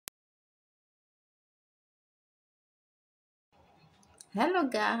Hello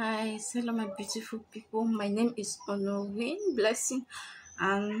guys, hello my beautiful people. My name is Honorine Blessing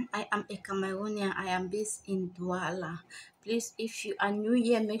and I am a Cameroonian. I am based in Douala. Please, if you are new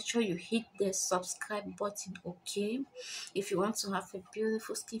here, make sure you hit the subscribe button, okay? If you want to have a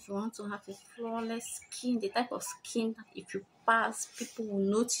beautiful skin, if you want to have a flawless skin, the type of skin that if you pass, people will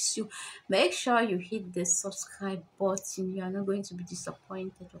notice you. Make sure you hit the subscribe button. You are not going to be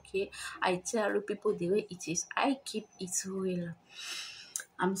disappointed, okay? I tell you people the way it is. I keep it real.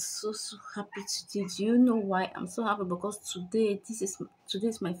 I'm so happy today. Do you know why I'm so happy? Because today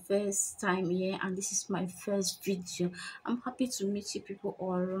is my first time here and this is my first video. I'm happy to meet you people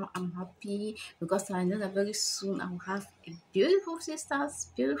all around. I'm happy because I know that very soon I'll have a beautiful sisters,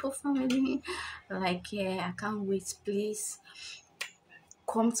 beautiful family. Like yeah, I can't wait. Please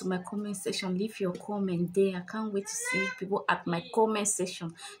come to my comment section, leave your comment there. I can't wait to see people at my comment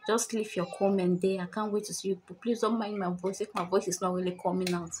section. Just leave your comment there. I can't wait to see you people. Please don't mind my voice if my voice is not really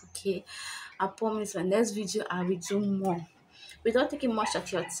coming out, okay? I promise my next video I will do more. Without taking much of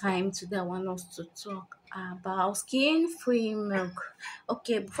your time today, I want us to talk about skin-free milk.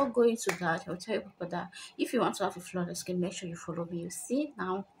 Okay, before going to that, I'll tell you people that if you want to have a flawless skin, make sure you follow me. You see,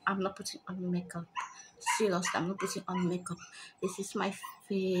 now I'm not putting on makeup. Seriously, I'm not putting on makeup. This is my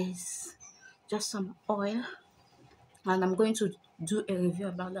face, just some oil, and I'm going to do a review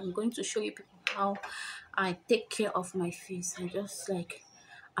about it. I'm going to show you people how I take care of my face. I just like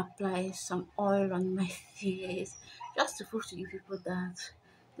apply some oil on my face just to prove to you people that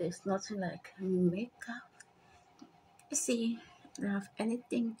there's nothing like makeup. You see, I don't have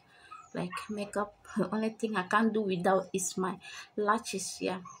anything like makeup. The only thing I can't do without is my lashes.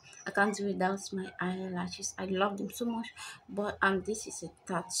 Yeah, I can't do without my eyelashes. I love them so much. But this is a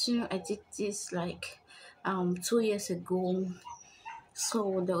tattoo. I did this like 2 years ago,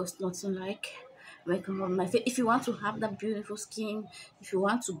 so there was nothing like makeup on my face. If you want to have that beautiful skin, if you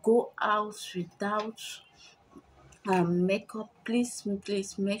want to go out without makeup, please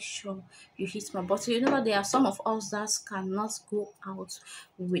make sure you hit my bottle. You know that there are some of us that cannot go out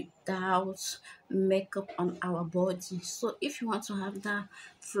without makeup on our body. So if you want to have that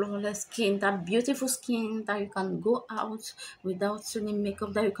flawless skin, that beautiful skin, that you can go out without any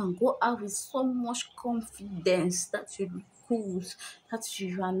makeup, that you can go out with so much confidence that you look good, that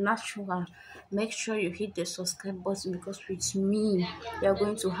you are natural, make sure you hit the subscribe button, because with me you're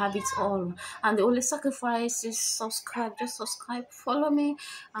going to have it all. And the only sacrifice is subscribe. Just subscribe, follow me,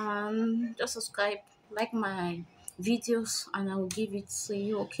 and just subscribe, like my videos, and I will give it to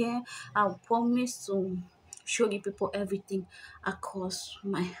you, okay? I promise to show you people everything across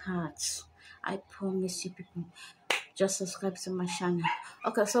my heart. I promise you people. Just subscribe to my channel.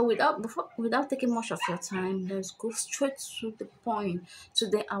 Okay, so without taking much of your time, let's go straight to the point.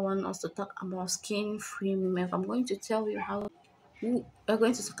 Today I want us to talk about skin-free milk. I'm going to tell you how we're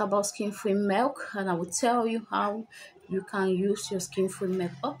going to talk about skin-free milk, and I will tell you how you can use your skin-free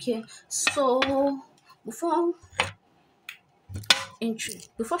milk. Okay, so before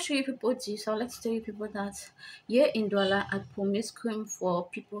before showing people this, I would like to tell you people that here in Douala, I promise cream for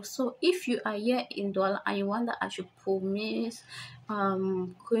people. So if you are here in Douala and you want that I should promise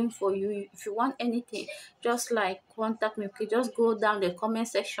cream for you, if you want anything, just like contact me. Okay, just go down the comment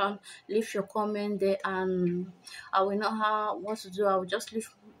section, leave your comment there, and I will know how what to do. I will just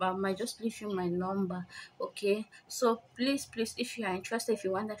leave might just leave you my number. Okay, so please, if you are interested, if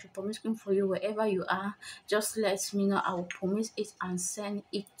you want that I should promise cream for you wherever you are, just let me know. I will promise it and send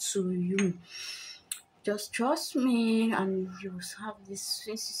it to you. Just trust me and you will have this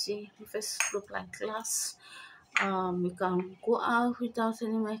face. You first look like glass. You can go out without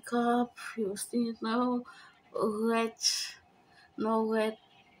any makeup. You still red no red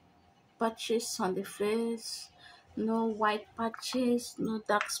patches on the face, no white patches, no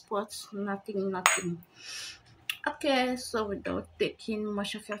dark spots, nothing. Okay, so without taking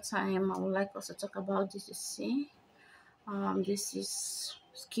much of your time, I would like us to talk about this. You see, this is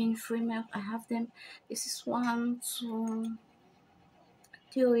skin-free milk. I have them. This is 1, 2,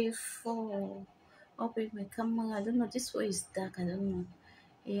 3, 4. Open my camera. I don't know. This way is dark. I don't know.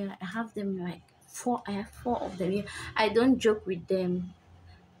 Yeah, I have them like four. I have 4 of them. Yeah, I don't joke with them.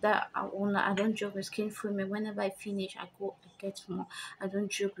 I don't joke with skin-free milk. Whenever I finish, I go I get more. I don't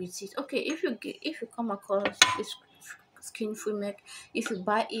joke with it. Okay, if you come across this skin-free milk, if you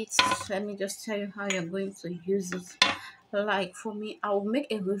buy it, let me just tell you how you're going to use it. Like for me, I'll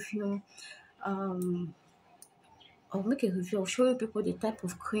make a review. Um, I'll show you people the type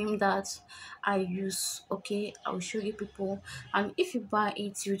of cream that I use. Okay, I'll show you people, and if you buy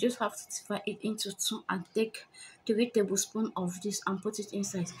it, you just have to divide it into 2 and take 3 tablespoons of this and put it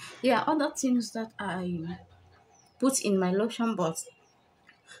inside. There are other things that I put in my lotion, but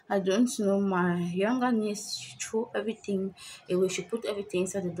I don't know. My younger niece, she threw everything away. She put everything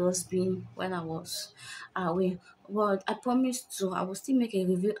inside the dustbin when I was away. But I promised to, I will still make a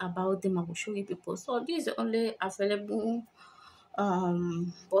review about them. I will show you people. So this is the only available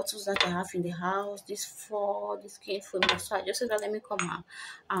bottles that I have in the house. These four, this came from me. So I just said that let me come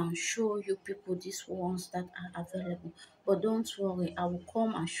and show you people these ones that are available. But don't worry, I will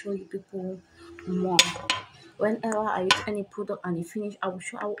come and show you people more. Whenever I use any product and it finish, I will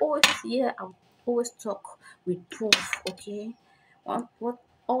show. I will always, yeah, I will always talk with proof. Okay, what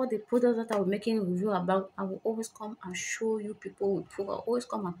all the products that I will making a review about, I will always come and show you people with proof. I will always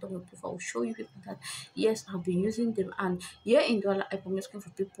come and talk with proof. I will show you people that yes, I've been using them, and yeah, in Douala, I promise for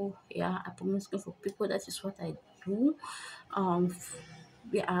people. Yeah, I promise for people. That is what I do.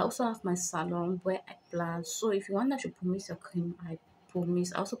 Yeah, I also have my salon where I plan. So if you want that, you promise your cream. I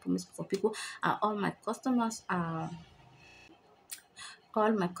promise. I also promise for people, and all my customers are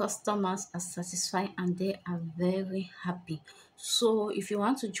satisfied and they are very happy. So if you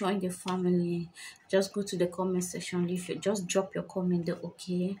want to join the family, just go to the comment section. If you just drop your comment there,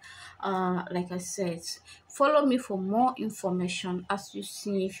 okay. Like I said, follow me for more information. As you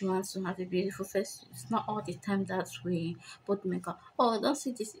see, if you want to have a beautiful face, it's not all the time that we put makeup. Oh, don't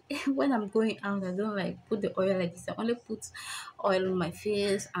see this. When I'm going out, I don't like put the oil like this. I only put oil on my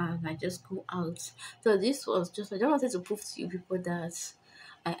face and I just go out. So this was just, I just wanted to prove to you people that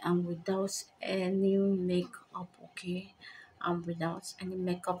I am without any makeup, okay? I'm without any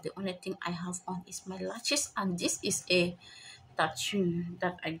makeup. The only thing I have on is my lashes, and this is a tattoo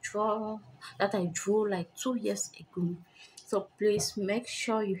that I drew like 2 years ago. So please make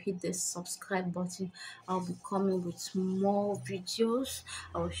sure you hit the subscribe button. I'll be coming with more videos.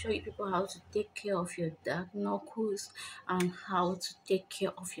 I will show you people how to take care of your dark knuckles and how to take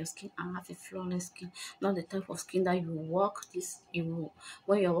care of your skin and have a flawless skin. Not the type of skin that you walk this you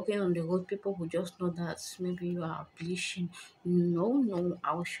when you're walking on the road, people will just know that maybe you are bleaching. No,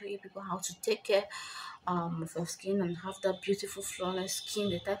 I will show you people how to take care of your skin and have that beautiful flawless skin,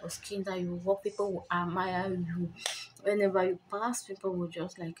 the type of skin that you walk, people will admire you. Whenever you pass, people will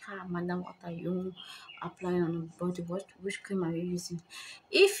just like, ah, madam, what are you applying on your body? Which cream are you using?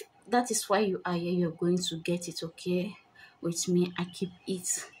 If that is why you are here, you're going to get it, okay? With me, I keep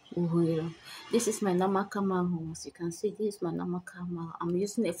it real. This is my normal camera. As you can see, this is my normal camera. I'm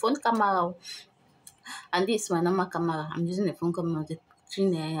using a phone camera, and this is my normal camera. I'm using a phone camera. The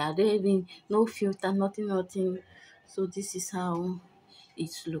screen, I don't even no filter, nothing. So this is how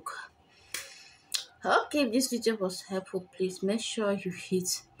it look. Okay, if this video was helpful, please make sure you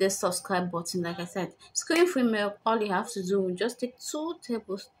hit the subscribe button. Like I said, screen free milk, all you have to do, just take 2 to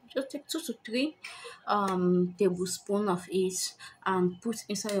 3 tablespoon of it and put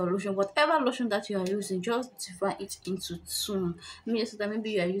inside your lotion. Whatever lotion that you are using, just divide it into two. Maybe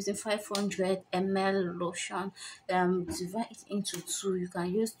you are using 500 ml lotion, divide it into two. You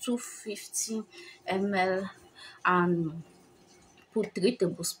can use 250 ml and put 3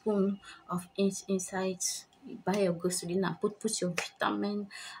 tablespoons of it inside. Buy your grocery and put your vitamin.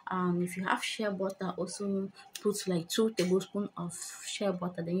 If you have shea butter, also put like 2 tablespoons of shea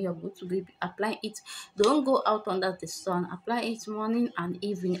butter. Then you're good to be apply it. Don't go out under the sun. Apply it morning and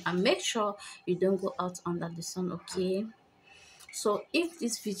evening, and make sure you don't go out under the sun, okay? So if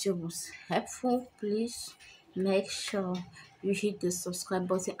this video was helpful, please make sure you hit the subscribe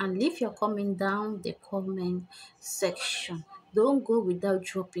button and leave your comment down the comment section. Don't go without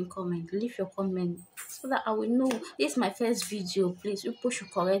dropping comment. Leave your comment so that I will know. This is my first video. Please, you people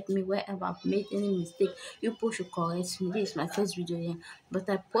should correct me wherever I've made any mistake. You people should correct me. This is my first video here, but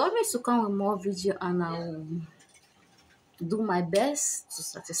I promise to come with more video and I will do my best to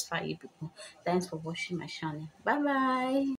satisfy you people. Thanks for watching my channel. Bye bye.